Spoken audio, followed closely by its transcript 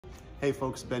Hey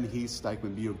folks, Ben Heath,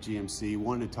 Stykemain Buick GMC.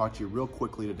 Wanted to talk to you real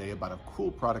quickly today about a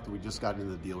cool product that we just got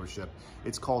into the dealership.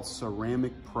 It's called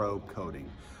Ceramic Pro Coating.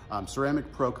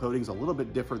 Ceramic Pro Coating is a little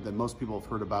bit different than most people have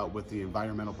heard about with the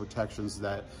environmental protections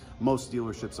that most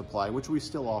dealerships apply, which we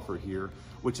still offer here,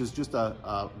 which is just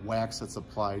a wax that's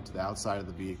applied to the outside of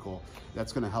the vehicle.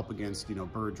 That's going to help against,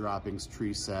 bird droppings,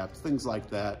 tree sap, things like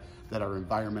that are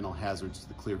environmental hazards to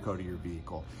the clear coat of your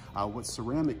vehicle. What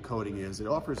ceramic coating is, it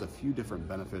offers a few different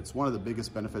benefits. One of the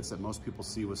biggest benefits that most people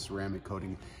see with ceramic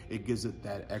coating, it gives it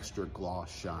that extra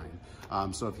gloss shine.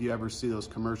 So if you ever see those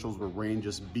commercials where rain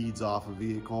just beads off a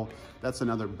vehicle, that's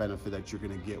another benefit that you're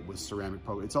going to get with ceramic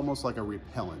coating. It's almost like a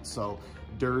repellent. So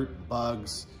dirt,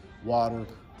 bugs, water,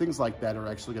 things like that are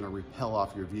actually going to repel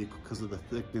off your vehicle because of the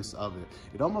thickness of it.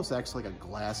 It almost acts like a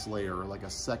glass layer or like a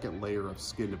second layer of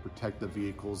skin to protect the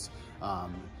vehicle's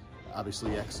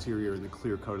obviously exterior and the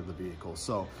clear coat of the vehicle.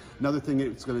 So another thing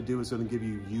it's going to do is going to give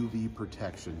you UV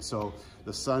protection. So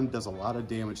the sun does a lot of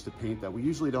damage to paint that we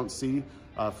usually don't see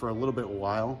for a little bit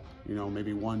while.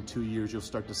 Maybe 1-2 years you'll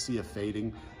start to see a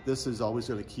fading. This is always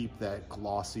going to keep that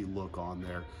glossy look on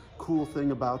there. Cool thing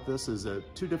about this is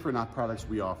two different products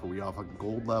we offer. We offer a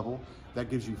gold level that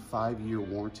gives you 5-year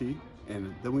warranty.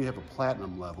 And then we have a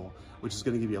platinum level, which is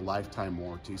going to give you a lifetime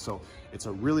warranty. So it's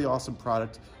a really awesome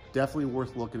product, definitely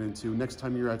worth looking into. Next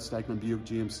time you're at Stykemain Buick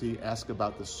GMC, ask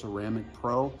about the Ceramic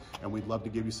Pro, and we'd love to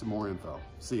give you some more info.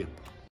 See ya.